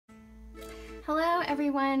Hello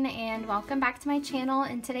everyone and welcome back to my channel.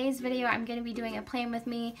 In today's video I'm going to be doing a plan with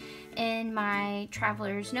me in my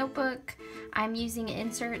traveler's notebook. I'm using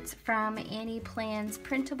inserts from Annie Plans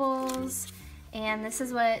printables and this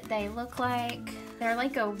is what they look like. They're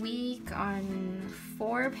like a week on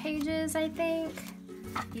 4 pages I think.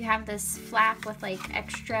 You have this flap with like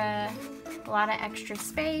a lot of extra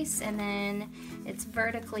space, and then it's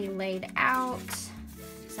vertically laid out.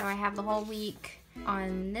 So I have the whole week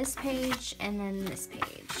on this page and then this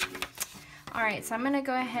page. Alright, so I'm going to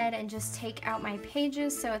go ahead and just take out my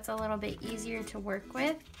pages so it's a little bit easier to work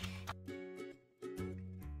with.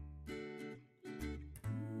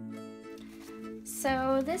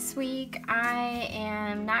 So this week I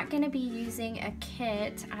am not going to be using a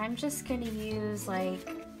kit. I'm just going to use like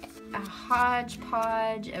a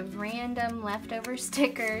hodgepodge of random leftover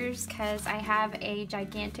stickers because I have a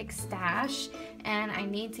gigantic stash and I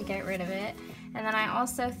need to get rid of it. And then I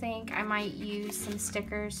also think I might use some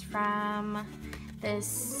stickers from this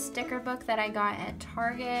sticker book that I got at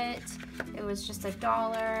Target. It was just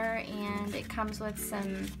 $1 and it comes with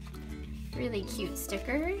some really cute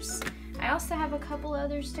stickers. I also have a couple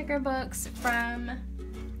other sticker books from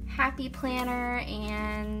Happy Planner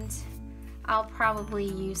and I'll probably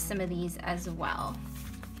use some of these as well.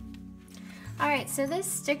 Alright, so this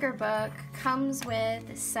sticker book comes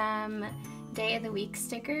with some day of the week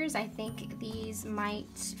stickers. I think these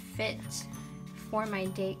might fit for my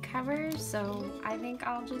date covers, so I think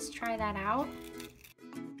I'll just try that out.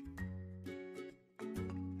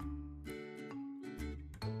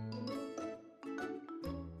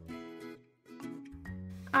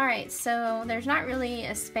 Alright, so there's not really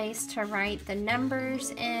a space to write the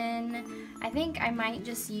numbers in. I think I might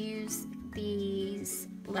just use these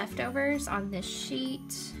leftovers on this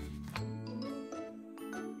sheet.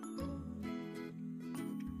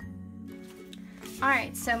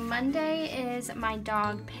 Alright, so Monday is my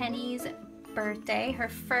dog Penny's birthday, her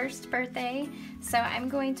first birthday, so I'm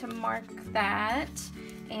going to mark that,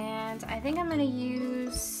 and I think I'm going to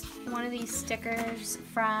use one of these stickers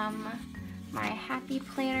from my Happy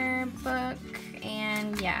Planner book,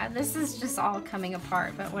 and yeah, this is just all coming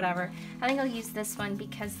apart, but whatever. I think I'll use this one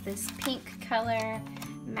because this pink color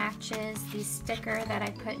matches the sticker that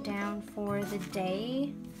I put down for the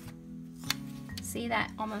day. See,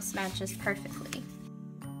 that almost matches perfectly.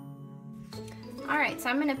 Alright, so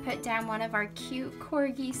I'm going to put down one of our cute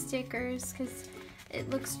corgi stickers because it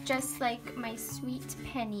looks just like my sweet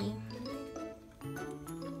Penny.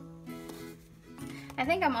 I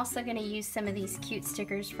think I'm also going to use some of these cute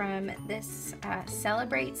stickers from this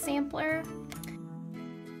Celebrate sampler.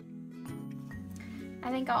 I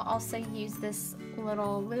think I'll also use this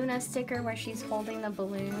little Luna sticker where she's holding the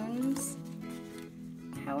balloons.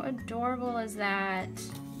 How adorable is that?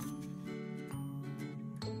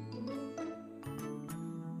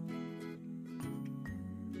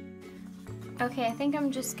 Okay, I think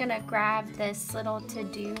I'm just gonna grab this little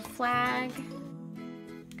to-do flag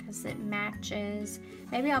because it matches.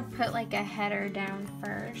 Maybe I'll put like a header down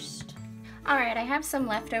first. Alright, I have some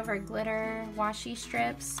leftover glitter washi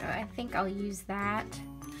strips, so I think I'll use that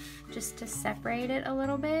just to separate it a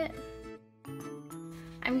little bit.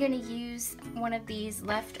 I'm going to use one of these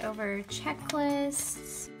leftover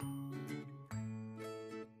checklists.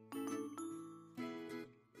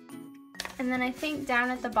 And then I think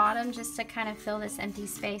down at the bottom, just to kind of fill this empty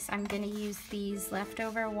space, I'm going to use these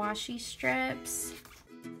leftover washi strips.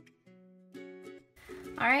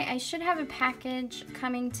 Alright, I should have a package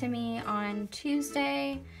coming to me on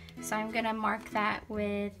Tuesday, so I'm going to mark that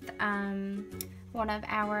with one of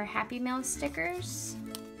our Happy Meal stickers.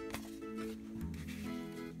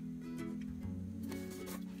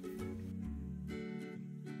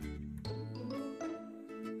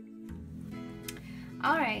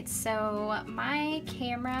 Alright, so my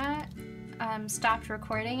camera stopped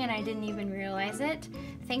recording and I didn't even realize it.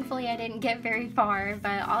 Thankfully I didn't get very far,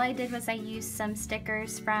 but all I did was I used some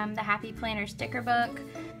stickers from the Happy Planner sticker book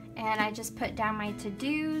and I just put down my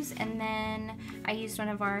to-dos, and then I used one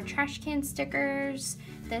of our trash can stickers.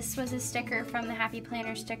 This was a sticker from the Happy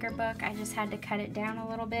Planner sticker book. I just had to cut it down a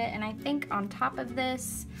little bit, and I think on top of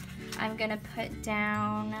this I'm gonna put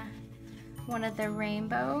down one of the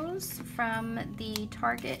rainbows from the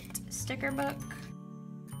Target sticker book.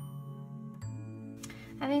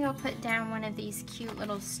 I think I'll put down one of these cute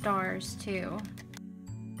little stars too.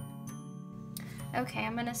 Okay,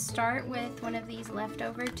 I'm gonna start with one of these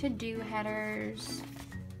leftover to-do headers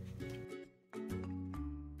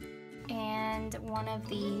and one of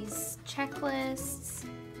these checklists.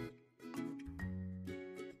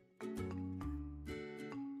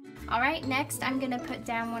 Alright, next I'm gonna put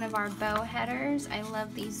down one of our bow headers. I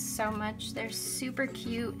love these so much. They're super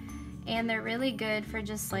cute and they're really good for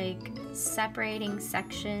just like separating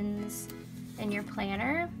sections in your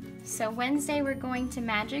planner. So Wednesday we're going to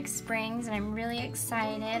Magic Springs and I'm really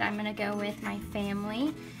excited. I'm gonna go with my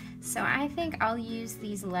family. So I think I'll use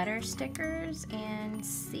these letter stickers and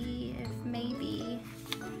see if maybe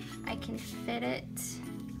I can fit it.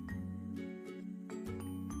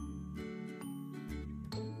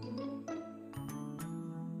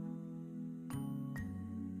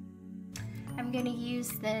 I'm gonna use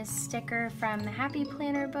this sticker from the Happy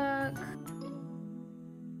Planner book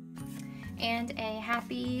and a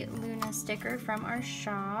Happy Luna sticker from our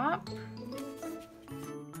shop.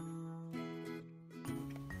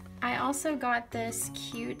 I also got this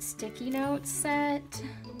cute sticky note set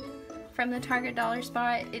from the Target Dollar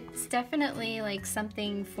Spot. It's definitely like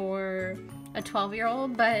something for a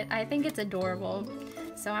 12-year-old, but I think it's adorable.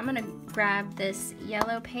 So I'm gonna grab this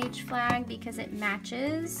yellow page flag because it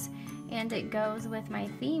matches and it goes with my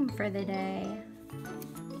theme for the day.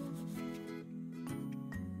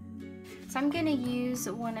 So I'm gonna use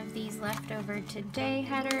one of these leftover today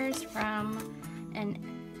headers from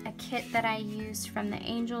a kit that I used from the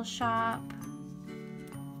Angel shop,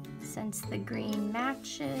 since the green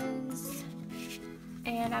matches.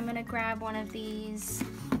 And I'm gonna grab one of these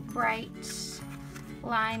bright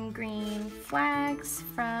lime green flags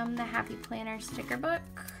from the Happy Planner sticker book.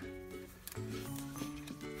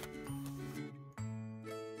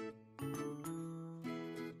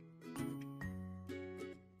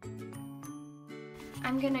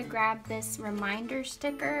 I'm gonna grab this reminder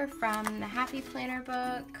sticker from the Happy Planner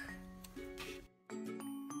book.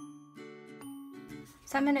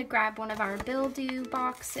 So I'm gonna grab one of our Bill Do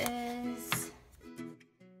boxes.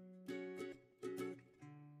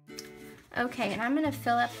 Okay, and I'm gonna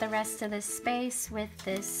fill up the rest of this space with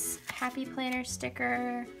this Happy Planner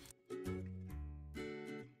sticker.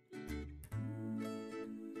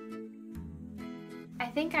 I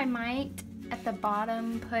think I might at the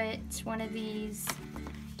bottom put one of these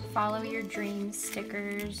Follow Your Dreams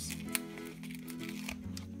stickers.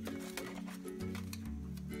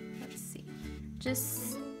 Let's see,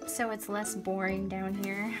 just so it's less boring down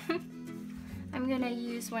here. I'm gonna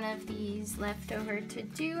use one of these leftover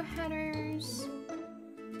to-do headers.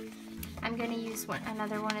 I'm gonna use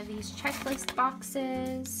another one of these checklist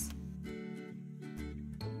boxes.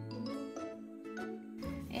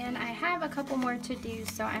 And I have a couple more to do,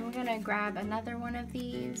 so I'm gonna grab another one of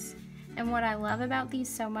these. And what I love about these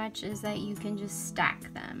so much is that you can just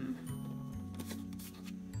stack them.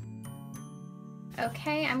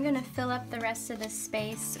 Okay, I'm gonna fill up the rest of this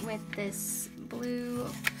space with this blue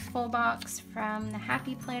full box from the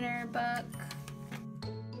Happy Planner book.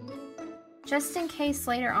 Just in case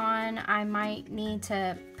later on I might need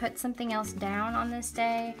to put something else down on this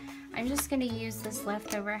day, I'm just gonna use this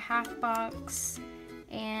leftover half box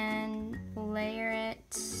and layer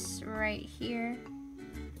it right here.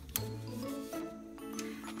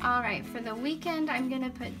 Alright, for the weekend I'm gonna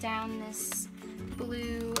put down this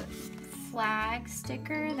blue flag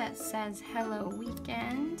sticker that says Hello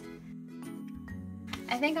Weekend.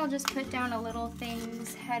 I think I'll just put down a little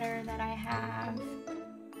things header that I have.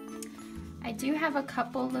 I do have a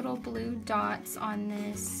couple little blue dots on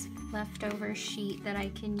this leftover sheet that I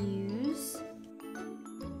can use.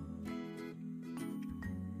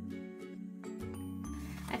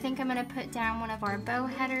 I think I'm gonna put down one of our bow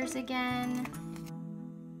headers again.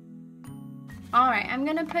 Alright, I'm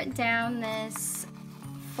gonna put down this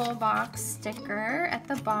full box sticker at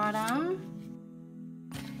the bottom.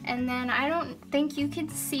 And then I don't think you can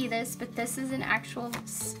see this, but this is an actual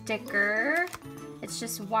sticker. It's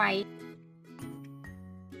just white.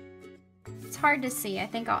 It's hard to see. I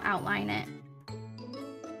think I'll outline it.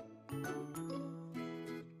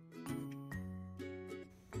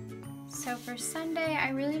 So for Sunday,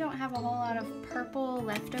 I really don't have a whole lot of purple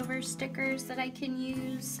leftover stickers that I can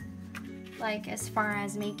use, like as far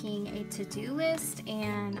as making a to-do list,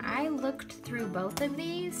 and I looked through both of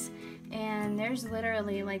these and there's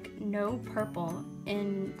literally like no purple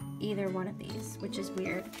in either one of these, which is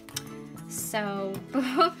weird. So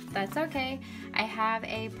that's okay. I have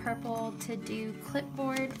a purple to-do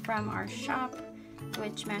clipboard from our shop,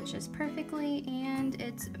 which matches perfectly and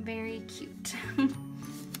it's very cute.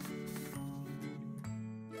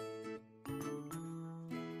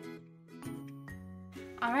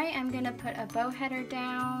 Alright, I'm gonna put a bow header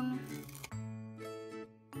down.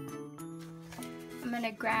 I'm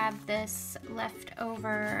gonna grab this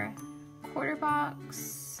leftover quarter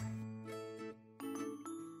box.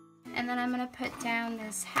 And then I'm gonna put down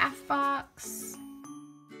this half box.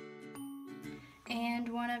 and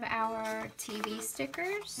one of our TV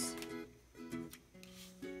stickers.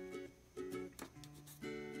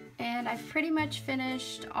 And I've pretty much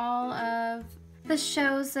finished all of the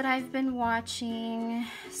shows that I've been watching.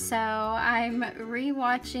 So I'm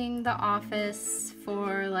re-watching The Office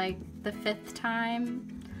for like the 5th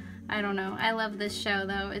time. I don't know. I love this show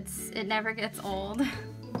though. It never gets old.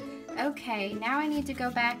 Okay, now I need to go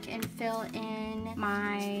back and fill in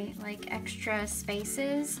my like extra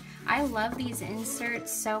spaces. I love these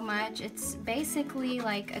inserts so much. It's basically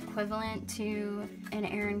like equivalent to an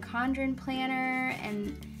Erin Condren planner,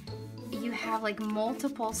 and you have like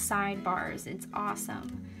multiple sidebars. It's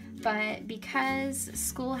awesome. But because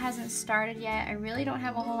school hasn't started yet, I really don't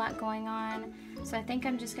have a whole lot going on. So I think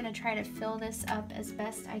I'm just gonna try to fill this up as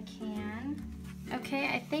best I can. Okay,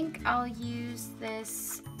 I think I'll use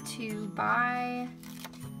this to buy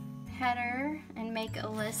header and make a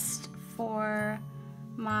list for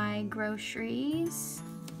my groceries.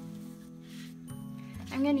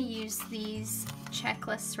 I'm gonna use these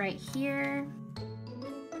checklists right here.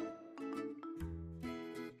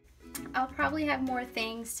 I'll probably have more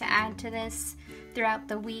things to add to this throughout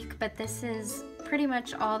the week, but this is pretty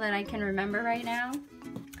much all that I can remember right now.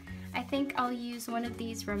 I think I'll use one of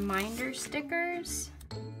these reminder stickers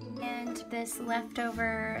and this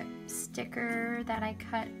leftover sticker that I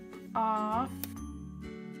cut off,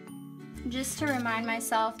 just to remind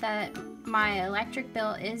myself that my electric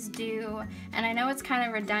bill is due. And I know it's kind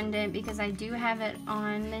of redundant because I do have it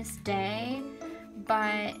on this day,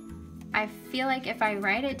 but I feel like if I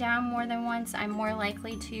write it down more than once, I'm more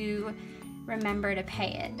likely to remember to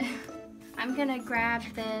pay it. I'm gonna grab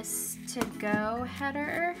this to-go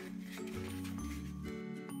header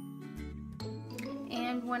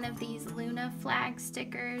and one of these Luna flag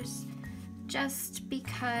stickers just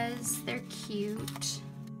because they're cute.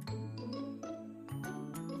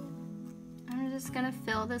 I'm just gonna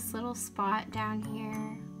fill this little spot down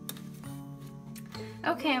here.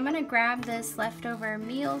 Okay, I'm gonna grab this leftover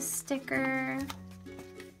meal sticker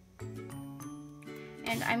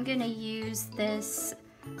and I'm gonna use this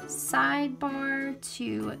sidebar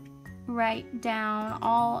to write down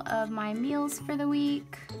all of my meals for the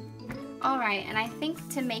week. Alright, and I think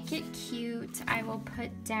to make it cute, I will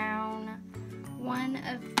put down one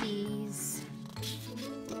of these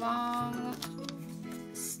long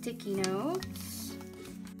sticky notes.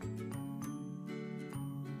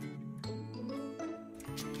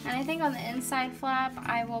 And I think on the inside flap,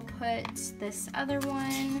 I will put this other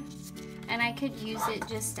one, and I could use it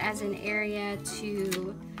just as an area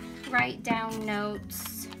to write down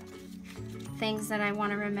notes, things that I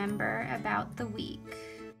want to remember about the week.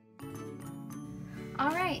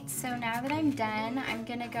 Alright, so now that I'm done, I'm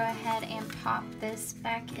going to go ahead and pop this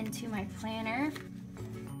back into my planner.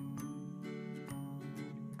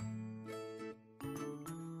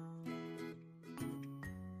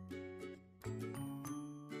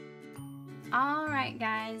 Alright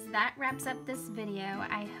guys, that wraps up this video.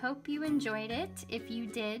 I hope you enjoyed it. If you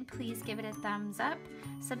did, please give it a thumbs up.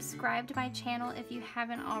 Subscribe to my channel if you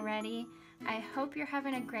haven't already. I hope you're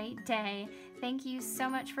having a great day. Thank you so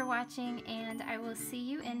much for watching, and I will see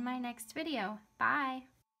you in my next video. Bye!